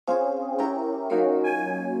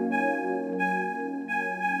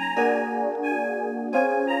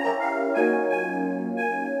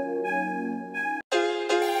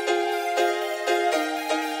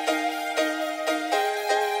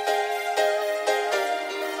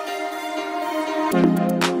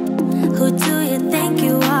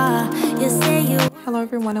Hello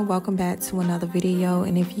everyone and welcome back to another video,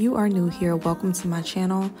 and if you are new here, welcome to my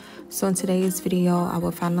channel. So in today's video I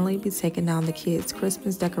will finally be taking down the kids'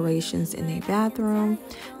 Christmas decorations in their bathroom.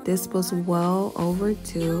 This was well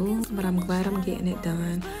overdue, but I'm glad I'm getting it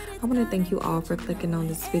done. I want to thank you all for clicking on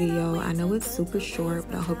this video. I know it's super short,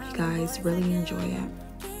 but I hope you guys really enjoy it.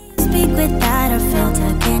 Speak without a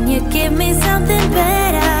filter, can you give me something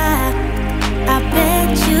better? I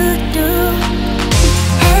bet you do.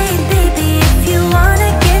 You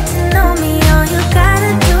wanna get to know me, all you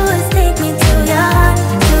gotta do is take me to your heart,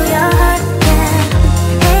 yeah.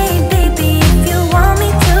 Hey baby, if you want me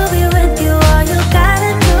to be with you, all you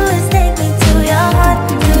gotta do is take me to your heart,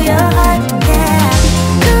 yeah.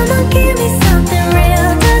 Come on, give me something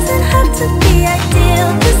real, doesn't have to be ideal,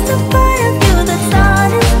 just a part of you that's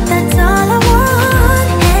honest, that's all I want.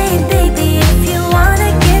 Hey baby, if you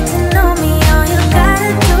wanna get to know me, all you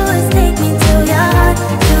gotta do is take me to your heart,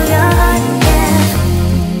 yeah.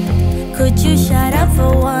 Could you shut up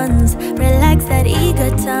for once, relax that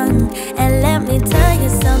eager tongue, and let me tell you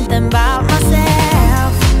something about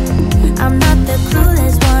myself. I'm not the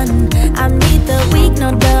clueless one, I'm neither weak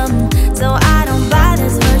nor dumb, so I don't buy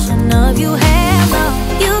this version of you, hell no.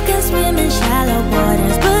 You can swim in shallow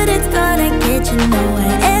waters, but it's gonna get you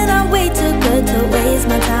nowhere, and I'm way too good to waste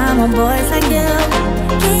my time on boys like you.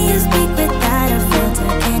 Can you speak without a filter,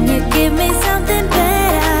 can you give me something better?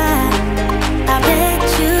 I bet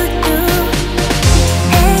you do.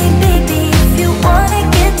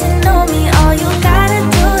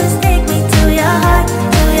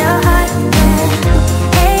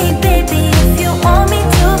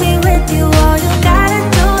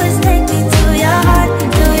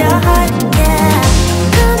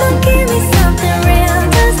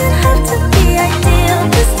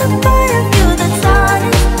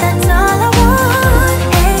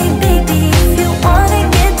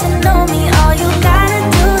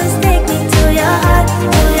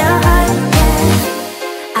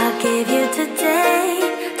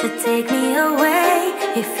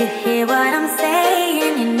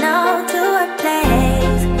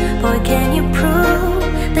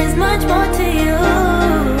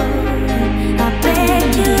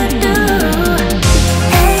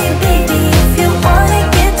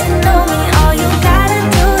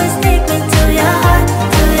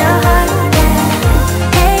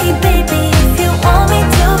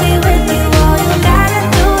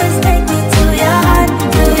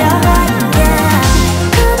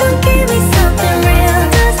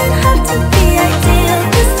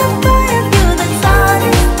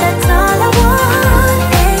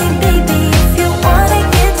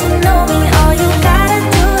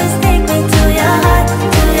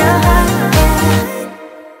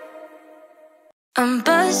 I'm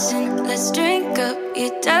buzzing, let's drink up.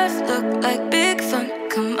 Your death look like big fun.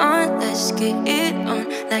 Come on, let's get it on.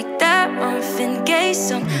 Like that Marvin Gaye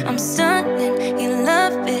song. I'm stunning, you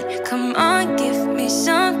love it. Come on, give me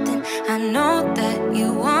something. I know that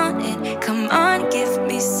you want it. Come on, give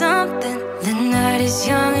me something. The night is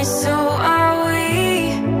young and so are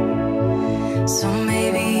we. So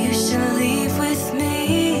maybe you should leave with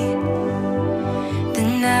me. The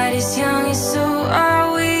night is young and so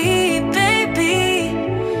are we.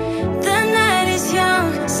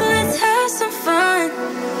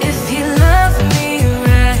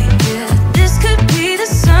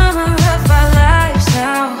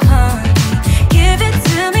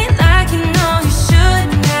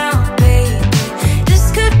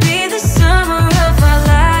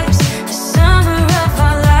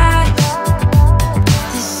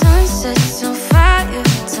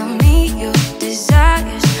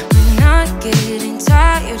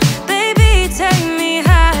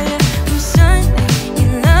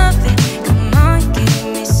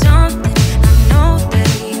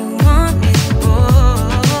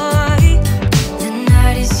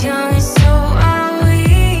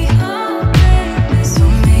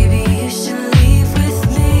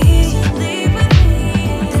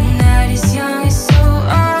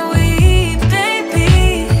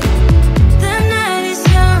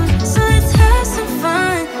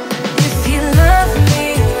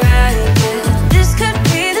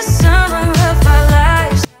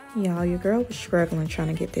 Struggling trying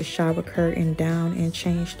to get this shower curtain down and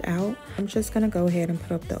changed out. I'm just gonna go ahead and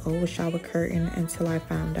put up the old shower curtain until I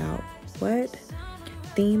found out what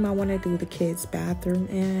theme I want to do the kids' bathroom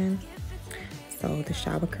in. So the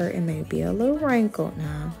shower curtain may be a little wrinkled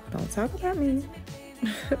now. Don't talk about me.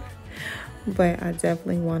 But I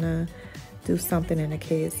definitely want to do something in the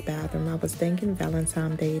kids' bathroom. I was thinking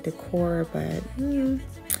Valentine's Day decor, but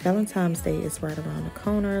Valentine's Day is right around the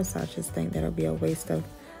corner, so I just think that'll be a waste of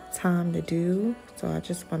time to do. So I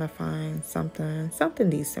just want to find something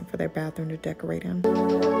decent for their bathroom to decorate in.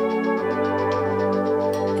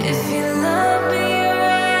 If you love me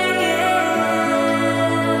right, yeah.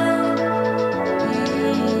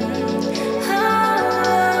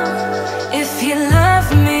 Oh, if you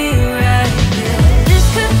love me right, yeah. This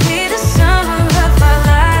could be the summer of our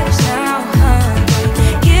lives now, honey.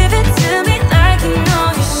 Give it to me like you know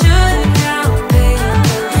you should now, baby.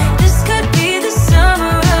 This could be the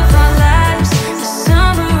summer of our lives, the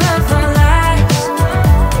summer of our lives.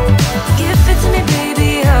 Give it to me,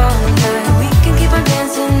 baby, all night. We can keep on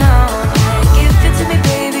dancing all night. Give it to me,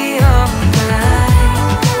 baby, all night.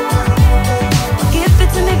 Give it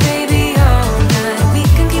to me, baby, all night. We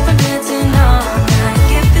can keep on dancing all night.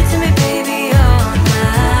 Give it to me, baby, all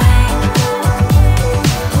night.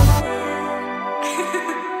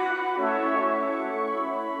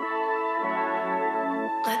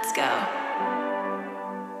 Let's go.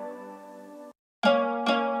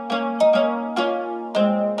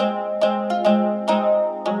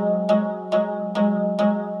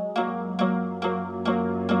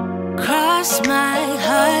 Cross my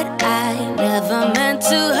heart, I never meant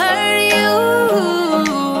to hurt you,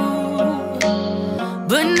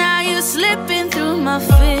 but now you're slipping through my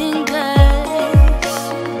fingers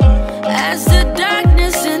as the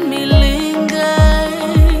darkness in me lingers.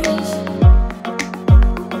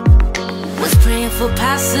 Was praying for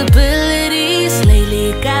possibilities,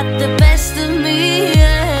 lately got the best of me,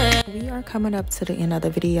 yeah. We are coming up to the end of the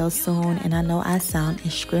video soon, and I know I sound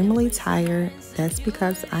extremely tired. That's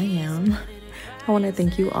because I am. I want to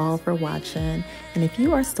thank you all for watching, and if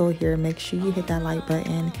you are still here, make sure you hit that like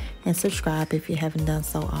button and subscribe if you haven't done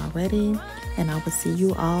so already, and I will see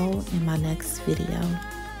you all in my next video.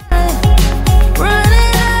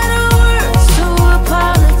 Running out of words to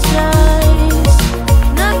apologize.